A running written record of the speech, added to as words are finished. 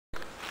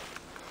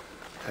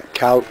That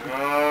cow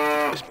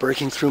is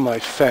breaking through my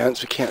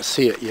fence. We can't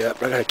see it yet,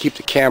 but I gotta keep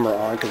the camera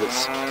on because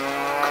it's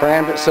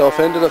crammed itself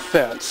into the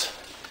fence.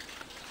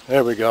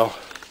 There we go.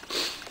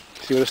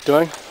 See what it's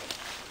doing?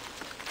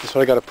 That's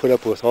what I gotta put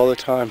up with all the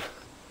time.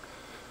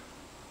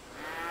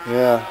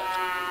 Yeah.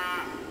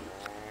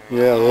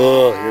 Yeah,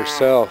 ugh,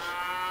 yourself.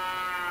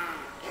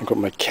 Look what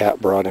my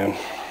cat brought in.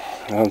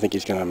 I don't think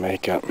he's gonna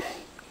make it.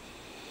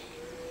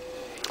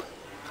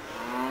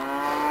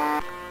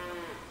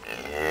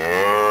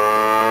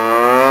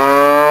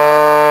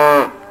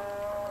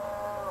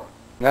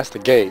 And that's the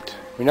gate.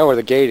 We know where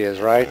the gate is,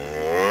 right?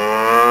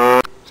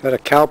 Is that a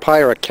cow pie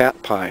or a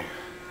cat pie?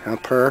 Huh,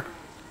 purr?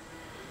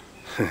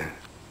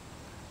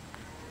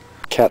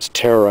 Cats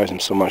terrorize them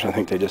so much I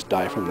think they just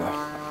die from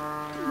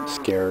the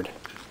scared.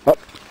 Oh,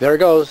 there it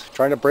goes,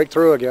 trying to break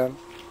through again.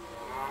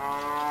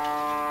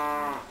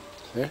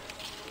 See?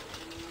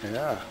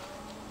 Yeah.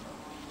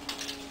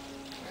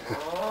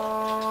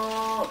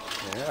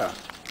 Yeah.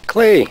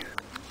 Clee!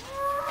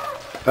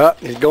 Oh,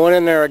 he's going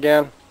in there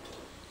again.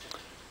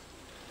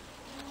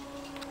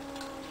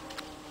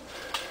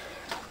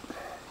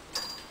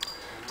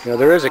 You know,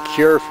 there is a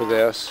cure for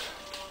this.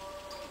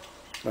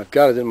 I've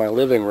got it in my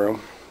living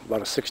room.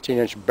 About a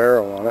 16-inch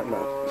barrel on it.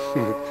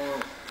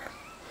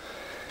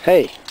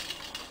 Hey!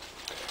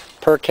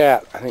 Purr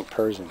cat. I think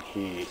Purr's in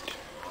heat.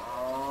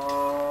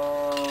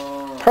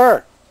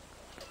 Purr!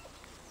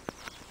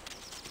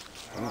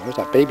 Oh, there's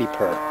that baby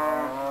Purr.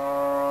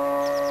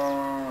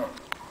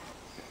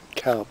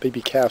 Cow,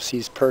 baby calf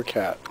sees Purr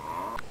cat.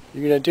 What are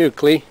you gonna do,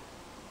 Clee?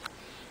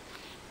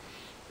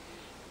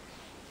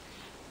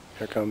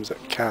 Here comes a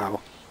cow.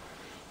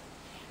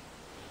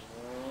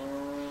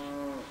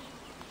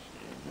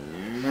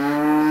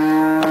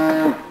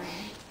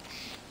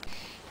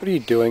 What are you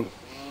doing?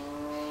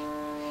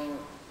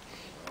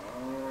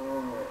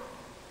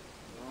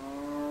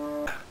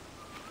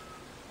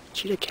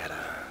 Cheetah cat.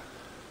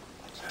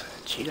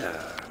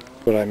 Cheetah.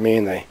 What I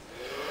mean, they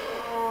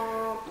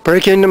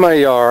break into my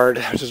yard,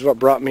 which is what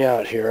brought me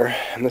out here,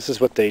 and this is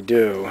what they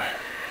do.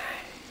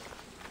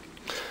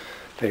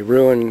 They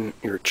ruin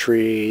your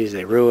trees,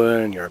 they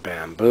ruin your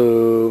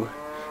bamboo,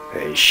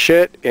 they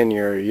shit in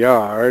your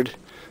yard,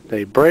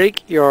 they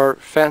break your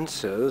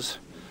fences.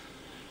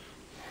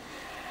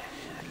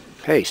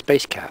 Hey,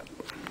 space cat.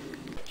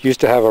 Used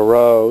to have a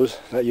rose,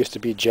 that used to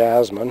be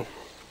jasmine.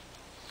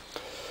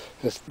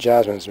 This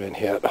jasmine's been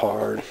hit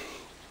hard.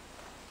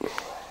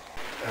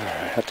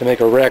 I have to make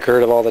a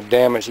record of all the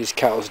damage these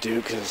cows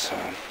do because,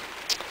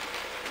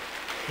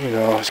 you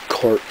know, it's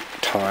court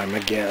time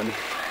again.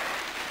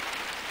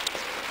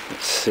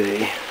 Let's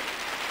see.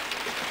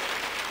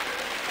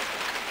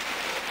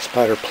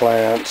 Spider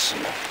plants,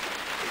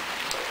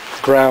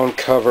 ground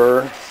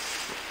cover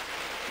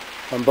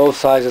on both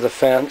sides of the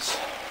fence.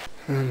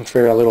 I'm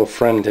afraid our little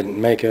friend didn't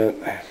make it.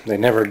 They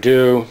never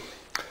do.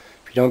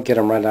 If you don't get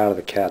them right out of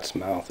the cat's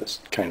mouth,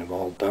 it's kind of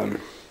all done.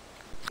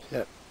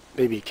 That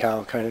baby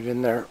cow kind of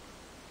in there.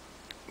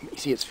 You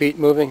see its feet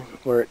moving?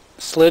 Where it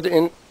slid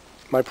in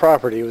my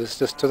property was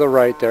just to the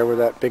right there where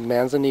that big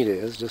manzanita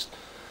is. Just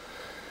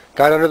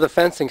got under the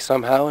fencing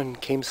somehow and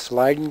came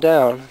sliding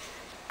down.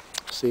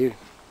 See?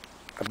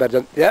 I bet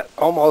it, yeah,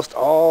 almost.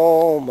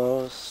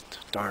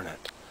 Darn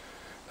it.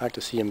 I like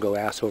to see him go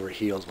ass over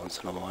heels once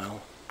in a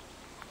while.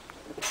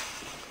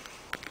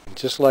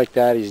 Just like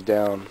that, he's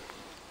down.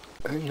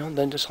 And, you know,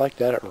 then just like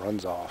that, it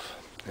runs off.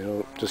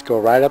 It'll just go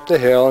right up the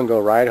hill and go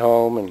right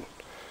home. And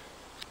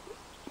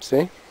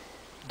see?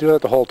 Do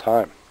that the whole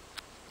time.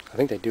 I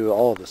think they do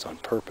all of this on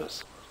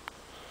purpose.